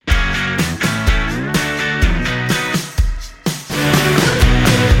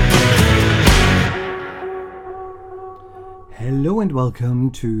and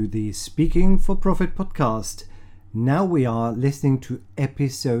welcome to the Speaking for Profit podcast. Now we are listening to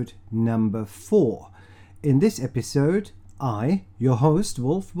episode number 4. In this episode, I, your host,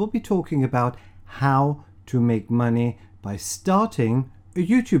 Wolf, will be talking about how to make money by starting a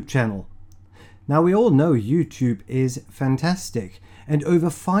YouTube channel. Now we all know YouTube is fantastic, and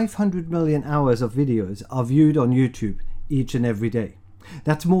over 500 million hours of videos are viewed on YouTube each and every day.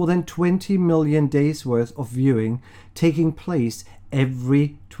 That's more than 20 million days worth of viewing taking place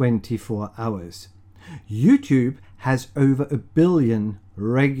every 24 hours. YouTube has over 1 billion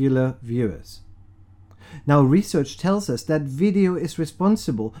regular viewers. Now, research tells us that video is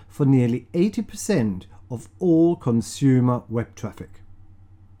responsible for nearly 80% of all consumer web traffic.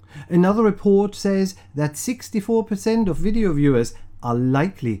 Another report says that 64% of video viewers are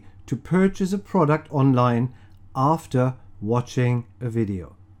likely to purchase a product online after watching a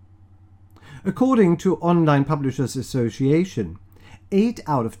video. According to Online Publishers Association, 8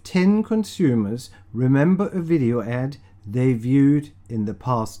 out of 10 consumers remember a video ad they viewed in the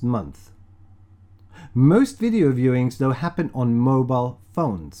past month. Most video viewings, though, happen on mobile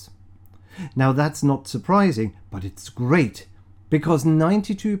phones. Now that's not surprising, but it's great, because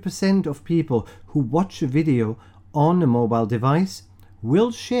 92% of people who watch a video on a mobile device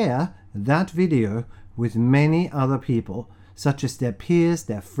will share that video with many other people, such as their peers,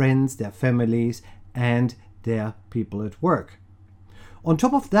 their friends, their families, and their people at work. On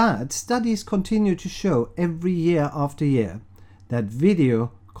top of that, studies continue to show every year after year that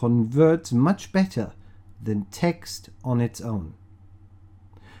video converts much better than text on its own.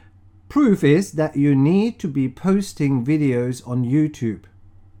 Proof is that you need to be posting videos on YouTube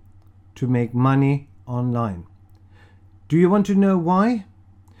to make money online. Do you want to know why?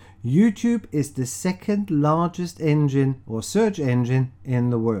 YouTube is the second largest engine or search engine in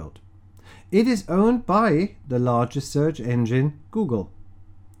the world. It is owned by the largest search engine, Google.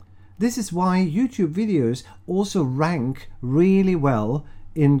 This is why YouTube videos also rank really well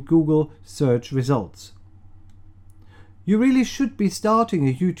in Google search results. You really should be starting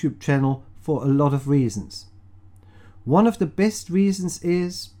a YouTube channel for a lot of reasons. One of the best reasons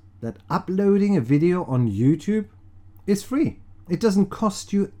is that uploading a video on YouTube is free. It doesn't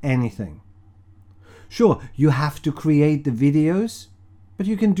cost you anything. Sure, you have to create the videos, but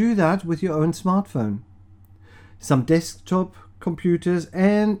you can do that with your own smartphone. Some desktop computers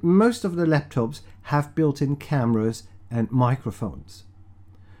and most of the laptops have built-in cameras and microphones.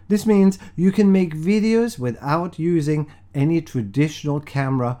 This means you can make videos without using any traditional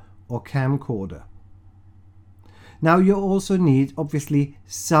camera or camcorder. Now you also need, obviously,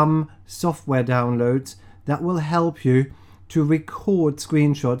 some software downloads that will help you to record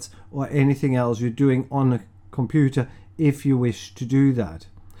screenshots or anything else you're doing on a computer if you wish to do that.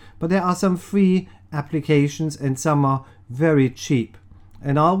 But there are some free applications and some are very cheap.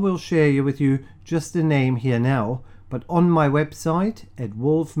 And I will share with you just the name here now. But on my website at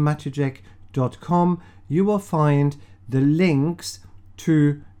wolfmatijek.com you will find the links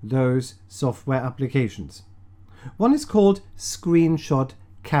to those software applications. One is called Screenshot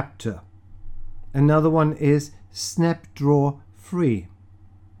Capture. Another one is Snapdraw Free.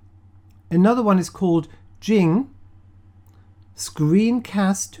 Another one is called Jing,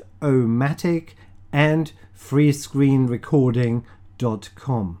 Screencast-O-Matic, and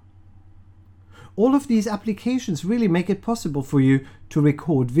freescreenrecording.com. All of these applications really make it possible for you to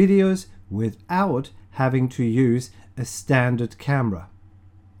record videos without having to use a standard camera.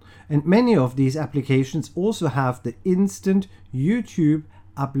 And many of these applications also have the instant YouTube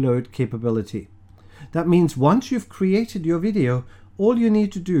upload capability. That means once you've created your video, all you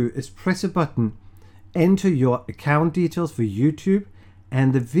need to do is press a button, enter your account details for YouTube,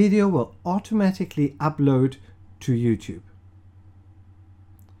 and the video will automatically upload to YouTube.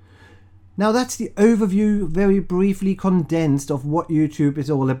 Now that's the overview, very briefly condensed, of what YouTube is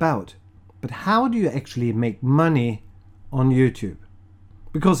all about. But how do you actually make money on YouTube?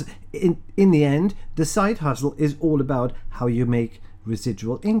 Because in the end, the side hustle is all about how you make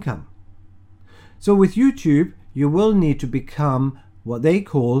residual income. So with YouTube, you will need to become what they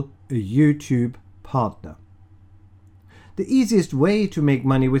call a YouTube partner. The easiest way to make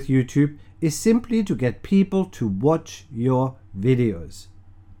money with YouTube is simply to get people to watch your videos.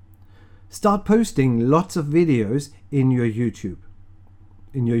 Start posting lots of videos in your YouTube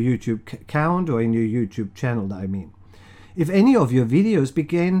account or in your YouTube channel, I mean. If any of your videos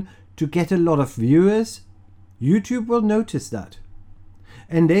begin to get a lot of viewers, YouTube will notice that.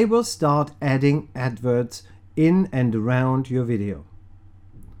 And they will start adding adverts in and around your video.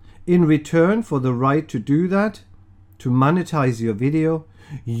 In return for the right to do that, to monetize your video,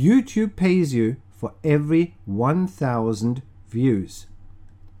 YouTube pays you for every 1,000 views.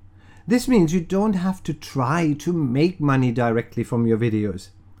 This means you don't have to try to make money directly from your videos.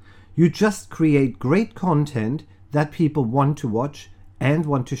 You just create great content that people want to watch and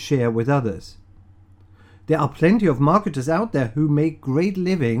want to share with others. There are plenty of marketers out there who make great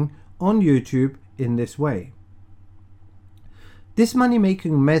living on YouTube in this way. This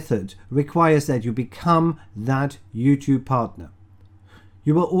money-making method requires that you become that YouTube partner.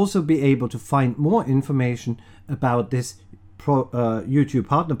 You will also be able to find more information about this YouTube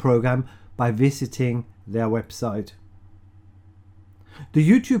Partner Program by visiting their website. The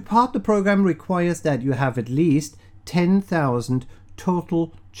YouTube Partner Program requires that you have at least 10,000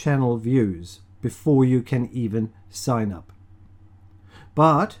 total channel views before you can even sign up.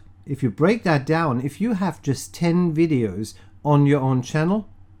 But if you break that down, if you have just 10 videos on your own channel,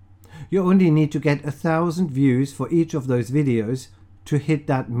 you only need to get 1,000 views for each of those videos to hit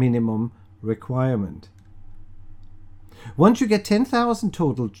that minimum requirement. Once you get 10,000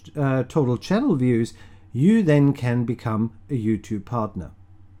 total channel views, you then can become a YouTube partner.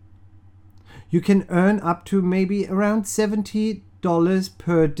 You can earn up to maybe around $70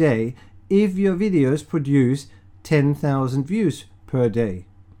 per day if your videos produce 10,000 views per day.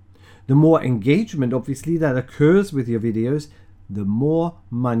 The more engagement, obviously, that occurs with your videos, the more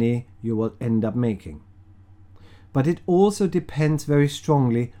money you will end up making. But it also depends very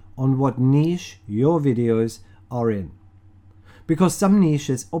strongly on what niche your videos are in. Because some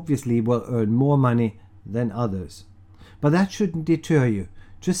niches obviously will earn more money than others. But that shouldn't deter you.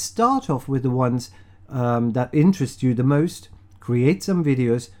 Just start off with the ones that interest you the most, create some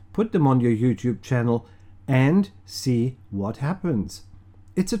videos, put them on your YouTube channel, and see what happens.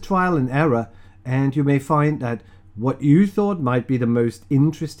 It's a trial and error, and you may find that what you thought might be the most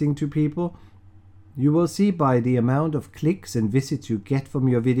interesting to people, you will see by the amount of clicks and visits you get from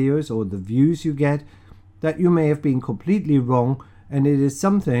your videos or the views you get that you may have been completely wrong, and it is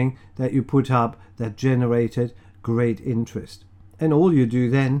something that you put up that generated great interest. And all you do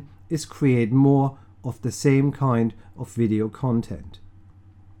then is create more of the same kind of video content.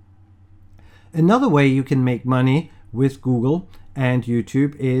 Another way you can make money with Google and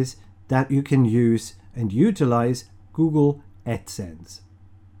YouTube is that you can use and utilize Google AdSense.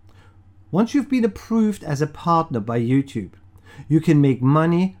 Once you've been approved as a partner by YouTube, you can make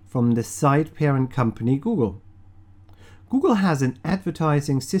money from the site parent company Google. Google has an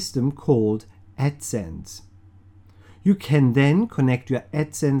advertising system called AdSense. You can then connect your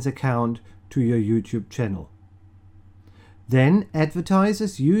AdSense account to your YouTube channel. Then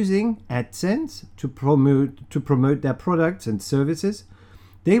advertisers using AdSense to promote their products and services,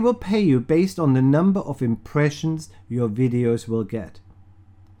 they will pay you based on the number of impressions your videos will get.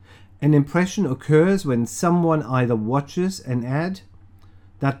 An impression occurs when someone either watches an ad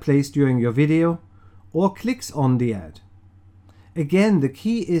that plays during your video or clicks on the ad. Again, the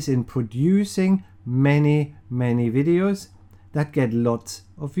key is in producing many videos that get lots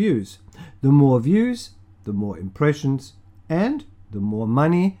of views. The more views, the more impressions, and the more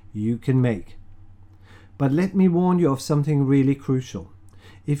money you can make. But let me warn you of something really crucial.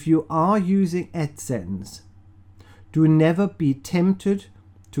 If you are using AdSense, do never be tempted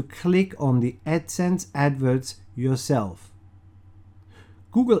to click on the AdSense adverts yourself.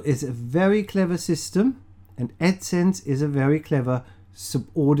 Google is a very clever system, and AdSense is a very clever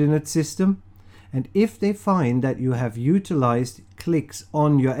subordinate system. And if they find that you have utilized clicks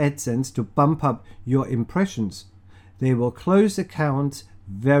on your AdSense to bump up your impressions, they will close accounts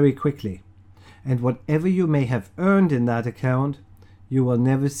very quickly. And whatever you may have earned in that account, you will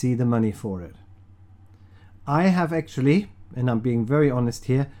never see the money for it. I have actually, and I'm being very honest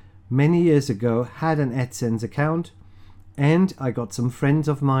here, many years ago had an AdSense account, and I got some friends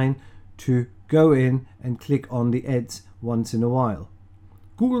of mine to go in and click on the ads once in a while.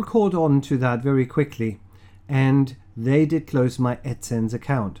 Google caught on to that very quickly, and they did close my AdSense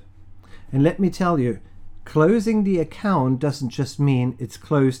account. And let me tell you, closing the account doesn't just mean it's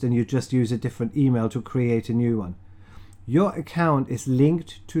closed and you just use a different email to create a new one. Your account is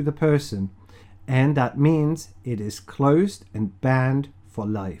linked to the person, and that means it is closed and banned for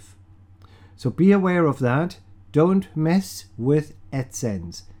life. So be aware of that. Don't mess with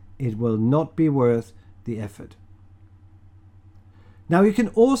AdSense. It will not be worth the effort. Now you can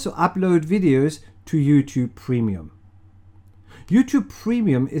also upload videos to YouTube Premium. YouTube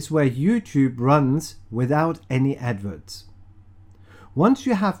Premium is where YouTube runs without any adverts. Once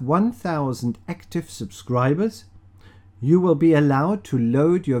you have 1,000 active subscribers, you will be allowed to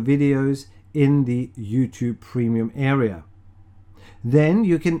load your videos in the YouTube Premium area. Then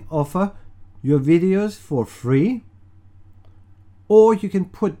you can offer your videos for free, or you can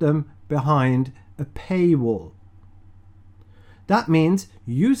put them behind a paywall. That means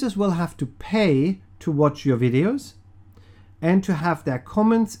users will have to pay to watch your videos and to have their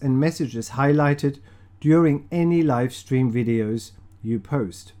comments and messages highlighted during any live stream videos you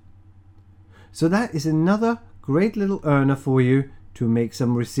post. So that is another great little earner for you to make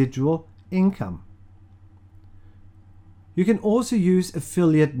some residual income. You can also use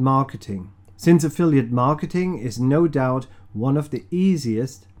affiliate marketing, since affiliate marketing is no doubt one of the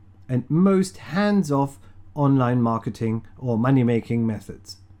easiest and most hands-off online marketing or money-making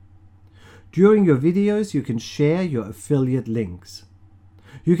methods. During your videos, you can share your affiliate links.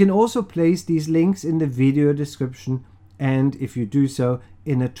 You can also place these links in the video description and, if you do so,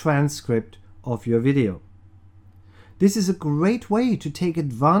 in a transcript of your video. This is a great way to take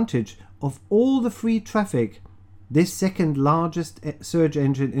advantage of all the free traffic this second largest search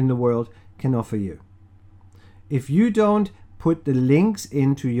engine in the world can offer you. If you don't put the links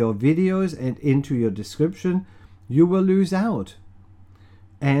into your videos and into your description, you will lose out.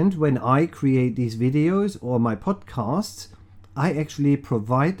 And when I create these videos or my podcasts, I actually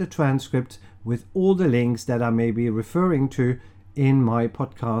provide the transcript with all the links that I may be referring to in my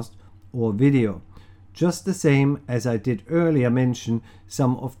podcast or video. Just the same as I did earlier mention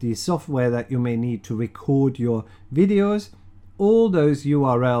some of the software that you may need to record your videos. All those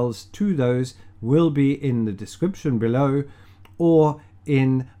URLs to those will be in the description below or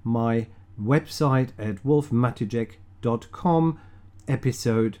in my website at wolfmatijek.com,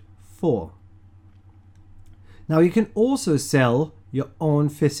 episode 4. Now you can also sell your own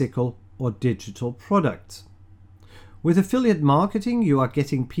physical or digital products. With affiliate marketing, you are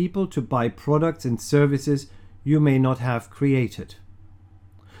getting people to buy products and services you may not have created.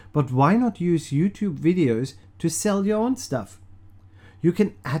 But why not use YouTube videos to sell your own stuff? You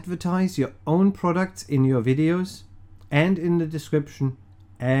can advertise your own products in your videos and in the description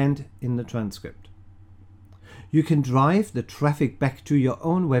and in the transcript. You can drive the traffic back to your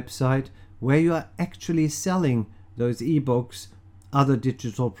own website where you are actually selling those ebooks, other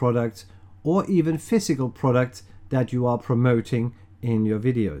digital products, or even physical products that you are promoting in your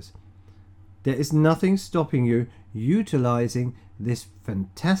videos. There is nothing stopping you utilizing this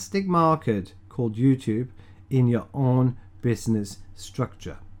fantastic market called YouTube in your own business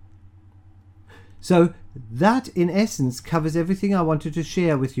structure. So that in essence covers everything I wanted to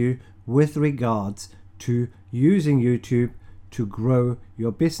share with you with regards to using YouTube to grow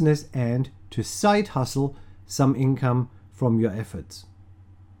your business and to side hustle some income from your efforts.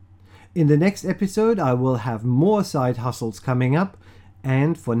 In the next episode, I will have more side hustles coming up.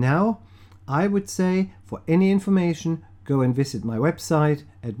 And for now, I would say for any information, go and visit my website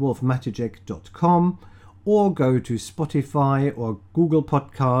at wolfmatijek.com or go to Spotify or Google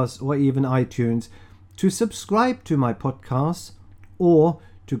Podcasts or even iTunes to subscribe to my podcasts or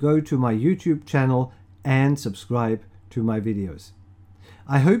to go to my YouTube channel and subscribe to my videos.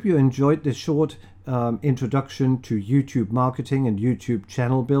 I hope you enjoyed this short introduction to YouTube marketing and YouTube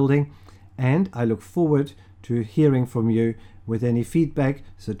channel building, and I look forward to hearing from you with any feedback,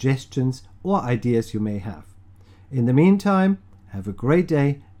 suggestions, or ideas you may have. In the meantime, have a great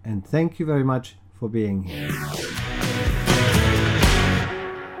day and thank you very much for being here.